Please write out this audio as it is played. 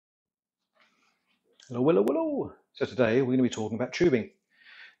Hello, hello, hello. So today we're going to be talking about tubing.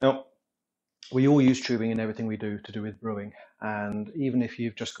 Now, we all use tubing in everything we do to do with brewing. And even if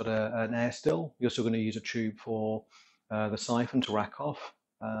you've just got an air still, you're still going to use a tube for the siphon to rack off,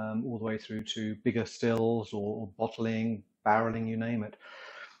 all the way through to bigger stills or bottling, barreling, you name it.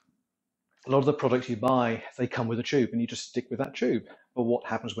 A lot of the products you buy, they come with a tube and you just stick with that tube. But what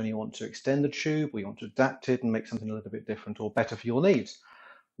happens when you want to extend the tube, or you want to adapt it and make something a little bit different or better for your needs?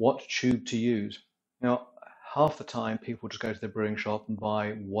 What tube to use? Now, half the time people just go to the brewing shop and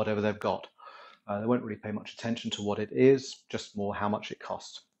buy whatever they've got. They won't really pay much attention to what it is, just more how much it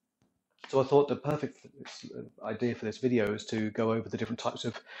costs. So I thought the perfect idea for this video is to go over the different types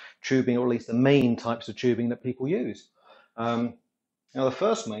of tubing, or at least the main types of tubing that people use. Now, the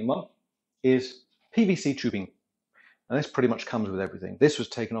first main one is PVC tubing. And this pretty much comes with everything. This was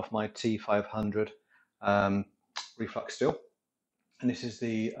taken off my T500 reflux still. And this is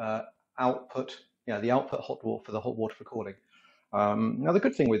the output, the output hot water for the hot water for cooling. Now, the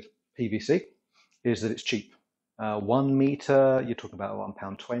good thing with PVC is that it's cheap. 1 meter, you're talking about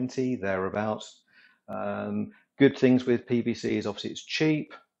 £1.20, thereabouts. Good things with PVC is obviously it's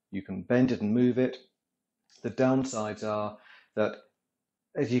cheap. You can bend it and move it. The downsides are that,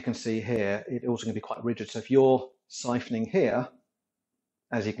 as you can see here, it's also going to be quite rigid. So if you're siphoning here,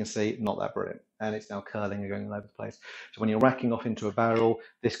 as you can see, not that brilliant. And it's now curling and going all over the place. So when you're racking off into a barrel,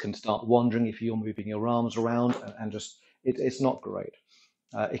 this can start wandering if you're moving your arms around, and just, it's not great.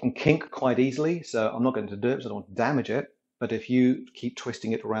 It can kink quite easily, so I'm not going to do it because I don't want to damage it. But if you keep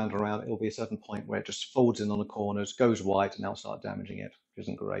twisting it around and around, it will be a certain point where it just folds in on the corners, goes white, and now start damaging it, which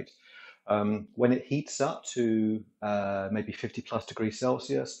isn't great. When it heats up to maybe 50 plus degrees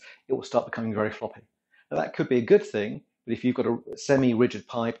Celsius, it will start becoming very floppy. Now, that could be a good thing, but if you've got a semi-rigid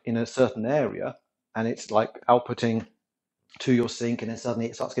pipe in a certain area and it's like outputting to your sink and then suddenly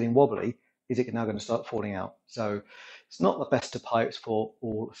it starts getting wobbly, is it now going to start falling out? So it's not the best of pipes for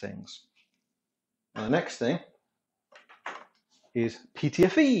all things. Now, the next thing is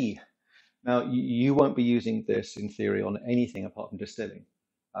PTFE. Now, you won't be using this in theory on anything apart from distilling.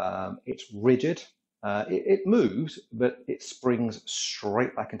 It's rigid. It moves, but it springs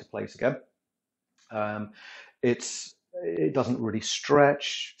straight back into place again. It doesn't really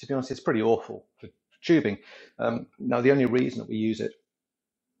stretch. To be honest, it's pretty awful for tubing. Now, the only reason that we use it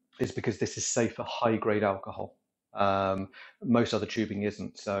is because this is safe for high-grade alcohol. Most other tubing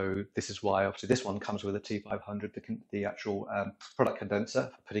isn't, so this is why obviously this one comes with a T500, the actual product condenser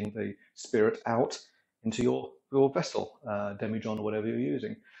for putting the spirit out into your vessel, demijohn or whatever you're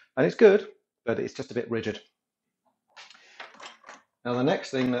using. And it's good, but it's just a bit rigid. Now, the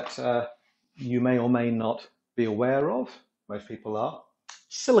next thing that you may or may not be aware of, most people are,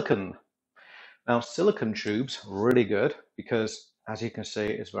 silicone. Now, silicone tubes, really good because, as you can see,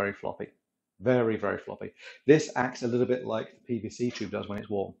 it's very floppy. Very, very floppy. This acts a little bit like the PVC tube does when it's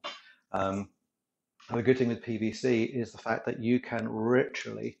warm. And the good thing with PVC is the fact that you can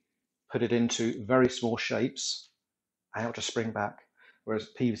literally put it into very small shapes and it'll just spring back, whereas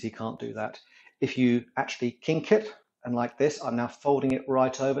PVC can't do that. If you actually kink it, and like this, I'm now folding it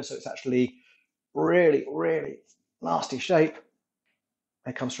right over, so it's actually really, really nasty shape,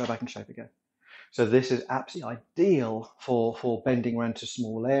 it comes straight back in shape again. So this is absolutely ideal for bending around to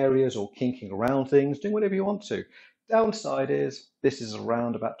small areas or kinking around things, doing whatever you want to. Downside is this is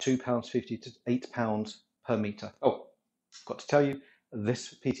around about £2.50 to £8 per meter. Oh, got to tell you,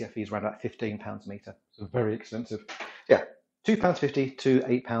 this PTFE is around about £15 a meter. So very expensive. Yeah, £2.50 to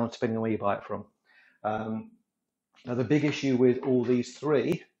 £8, depending on where you buy it from. Now, the big issue with all these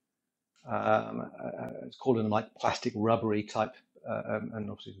three, it's called them like plastic rubbery type, and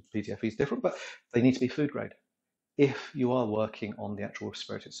obviously the PTFE is different, but they need to be food grade if you are working on the actual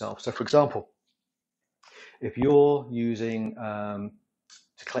spirit itself. So, for example, if you're using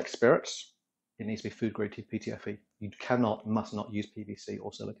to collect spirits, it needs to be food grade PTFE. You must not use PVC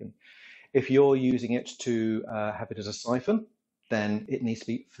or silicone. If you're using it to have it as a siphon, then it needs to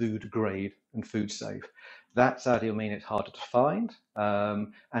be food grade and food safe. That sadly will mean it's harder to find,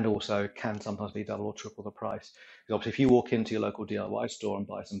 and also can sometimes be double or triple the price. Because obviously, if you walk into your local DIY store and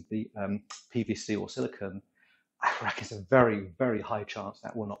buy some PVC or silicone, I reckon it's a very, very high chance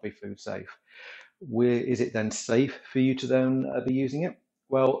that will not be food safe. Is it then safe for you to then be using it?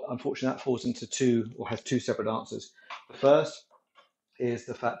 Well, unfortunately, that falls into has two separate answers. The first is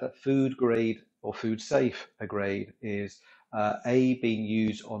the fact that food grade or food safe grade is being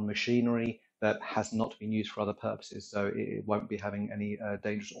used on machinery that has not been used for other purposes. So it won't be having any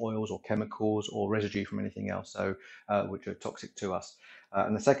dangerous oils or chemicals or residue from anything else, so which are toxic to us.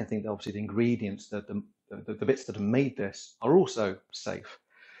 And the second thing, obviously, the ingredients, the bits that have made this are also safe.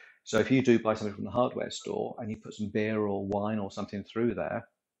 So if you do buy something from the hardware store and you put some beer or wine or something through there,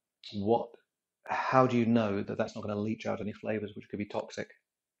 how do you know that that's not going to leach out any flavors which could be toxic?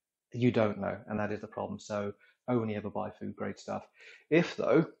 You don't know, and that is the problem. So only ever buy food grade stuff. If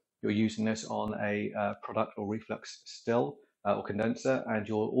though you're using this on a product or reflux still or condenser, and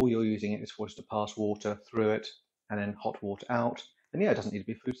all you're using it is for us to pass water through it and then hot water out, then yeah, it doesn't need to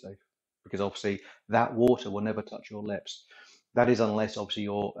be food safe, because obviously that water will never touch your lips. That is unless obviously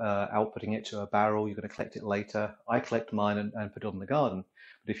you're outputting it to a barrel, you're going to collect it later. I collect mine and put it on the garden.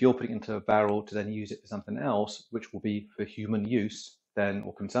 But if you're putting it into a barrel to then use it for something else, which will be for human use then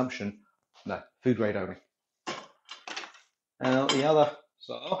or consumption, no, food grade only. Now the other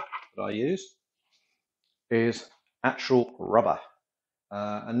stuff that I use is actual rubber.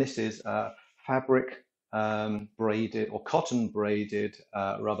 And this is fabric braided or cotton braided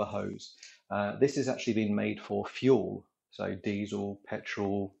rubber hose. This has actually been made for fuel, so diesel,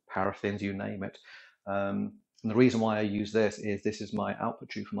 petrol, paraffins, you name it. And the reason why I use this is my output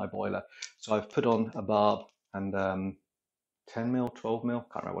tube for my boiler. So I've put on a barb and 10 mil, 12 mil,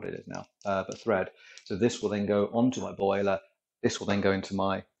 can't remember what it is now, but thread. So this will then go onto my boiler. This will then go into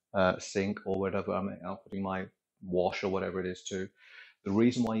my sink or whatever I'm outputting my wash or whatever it is to. The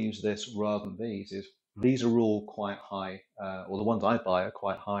reason why I use this rather than these is these are all quite high, or the ones I buy are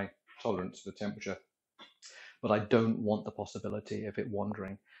quite high tolerance for temperature, but I don't want the possibility of it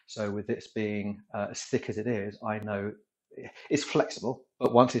wandering. So with this being as thick as it is, I know it's flexible,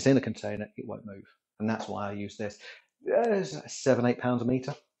 but once it's in a container, it won't move. And that's why I use this. It's £7-8 a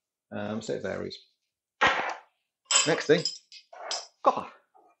meter, so it varies. Next thing, copper.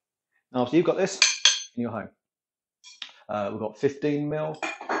 Now, so you've got this in your home. We've got 15 mil,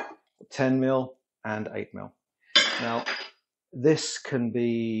 10 mil, and 8 mil. Now, this can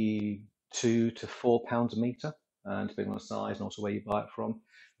be £2 to £4 a meter, depending on the size and also where you buy it from.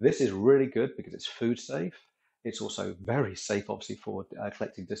 This is really good because it's food safe. It's also very safe, obviously, for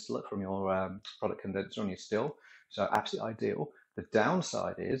collecting distillate from your product condenser on your still. So absolutely ideal. The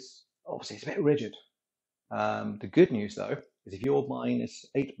downside is, obviously, it's a bit rigid. The good news, though, is if you're buying this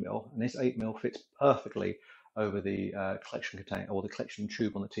 8 mil, and this 8 mil fits perfectly over the collection container or the collection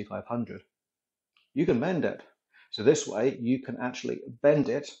tube on the T500, you can bend it. So this way, you can actually bend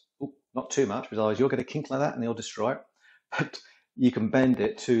it, not too much, because otherwise you're going to kink like that and it'll destroy it. But you can bend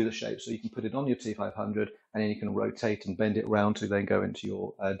it to the shape, so you can put it on your T500 and then you can rotate and bend it around to then go into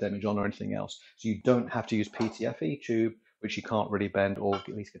your demijohn or anything else. So you don't have to use PTFE tube, which you can't really bend or at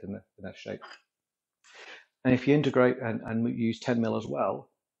least get in that shape. And if you integrate and use 10 mil as well,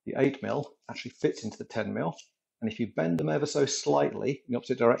 the 8 mil actually fits into the 10 mil. And if you bend them ever so slightly in the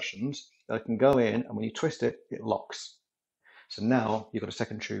opposite directions, they can go in, and when you twist it, it locks. So now you've got a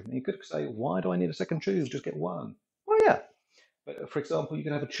second tube. And you could say, why do I need a second tube? Just get one. Well, yeah. But for example, you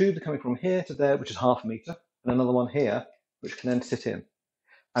can have a tube coming from here to there, which is ½ a meter, and another one here, which can then sit in.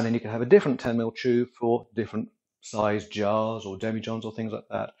 And then you can have a different 10 mil tube for different size jars or demijohns or things like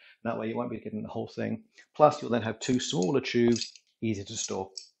that. And that way you won't be getting the whole thing. Plus, you'll then have two smaller tubes, easy to store.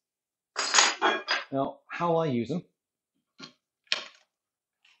 Now, how I use them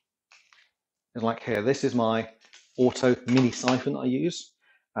is like here. This is my auto mini siphon I use,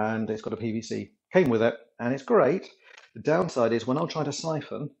 and it's got a PVC. Came with it, and it's great. The downside is when I'm trying to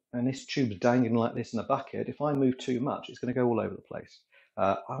siphon, and this tube's dangling like this in a bucket, if I move too much, it's going to go all over the place.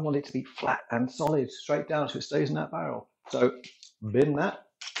 I want it to be flat and solid, straight down, so it stays in that barrel. So bin that,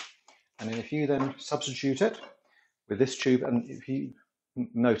 and then if you then substitute it with this tube, and if you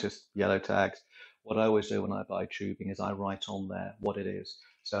notice yellow tags, what I always do when I buy tubing is I write on there what it is.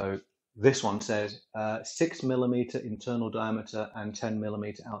 So this one says 6 millimeter internal diameter and 10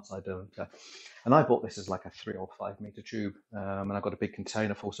 millimeter outside diameter. And I bought this as like a 3 or 5 meter tube, and I've got a big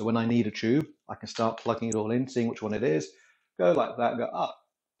container full. So when I need a tube, I can start plugging it all in, seeing which one it is, go like that, and go,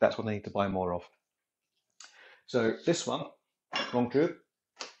 that's what I need to buy more of. So this one, wrong tube.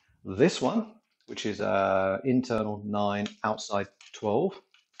 This one, which is internal 9, outside 12,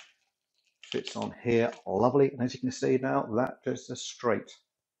 fits on here, lovely. And as you can see now, that just is straight.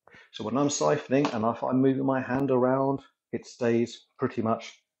 So when I'm siphoning and if I'm moving my hand around, it stays pretty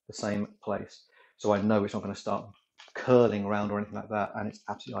much the same place. So I know it's not going to start curling around or anything like that, and it's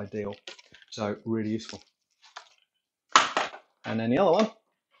absolutely ideal. So really useful. And then the other one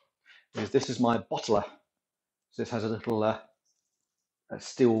is this is my bottler. So this has a little a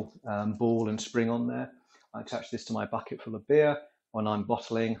steel ball and spring on there. I attach this to my bucket full of beer. When I'm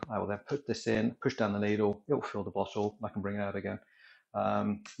bottling, I will then put this in, push down the needle, it will fill the bottle, and I can bring it out again.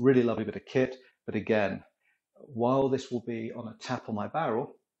 Really lovely bit of kit, but again, while this will be on a tap on my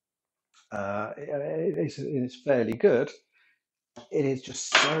barrel, it's fairly good. it is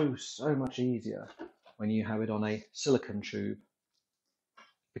just so much easier when you have it on a silicone tube,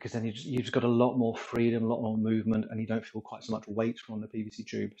 because then you've just got a lot more freedom, a lot more movement, and you don't feel quite so much weight from the PVC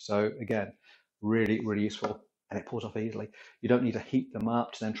tube. So again, really useful, and it pulls off easily. You don't need to heat them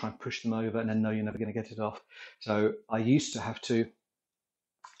up to then try and push them over and then know you're never going to get it off. So I used to have to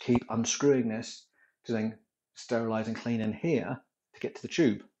keep unscrewing this to then sterilize and clean in here to get to the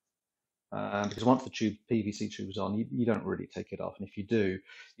tube. Because once the PVC tube is on, you don't really take it off, and if you do,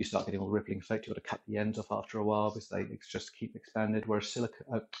 you start getting all the rippling effect. You've got to cut the ends off after a while because they just keep expanded. Whereas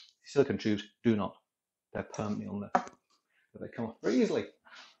silicone tubes do not; they're permanently on there, but they come off very easily.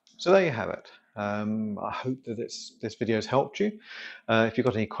 So there you have it. I hope that this video has helped you. If you've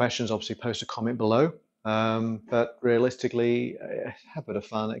got any questions, obviously post a comment below. But realistically, have a bit of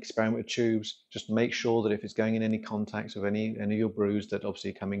fun, experiment with tubes. Just make sure that if it's going in any contacts with any of your brews that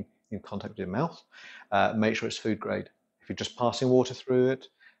obviously coming in contact with your mouth, make sure it's food grade. If you're just passing water through it,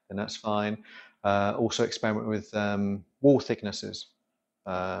 then that's fine. Also experiment with wall thicknesses.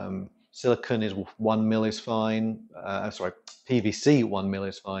 Silicon is 1 mil is fine. Sorry, PVC 1 mil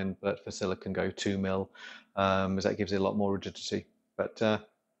is fine, but for silicon go 2 mil, as that gives it a lot more rigidity. But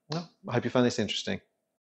well, I hope you find this interesting.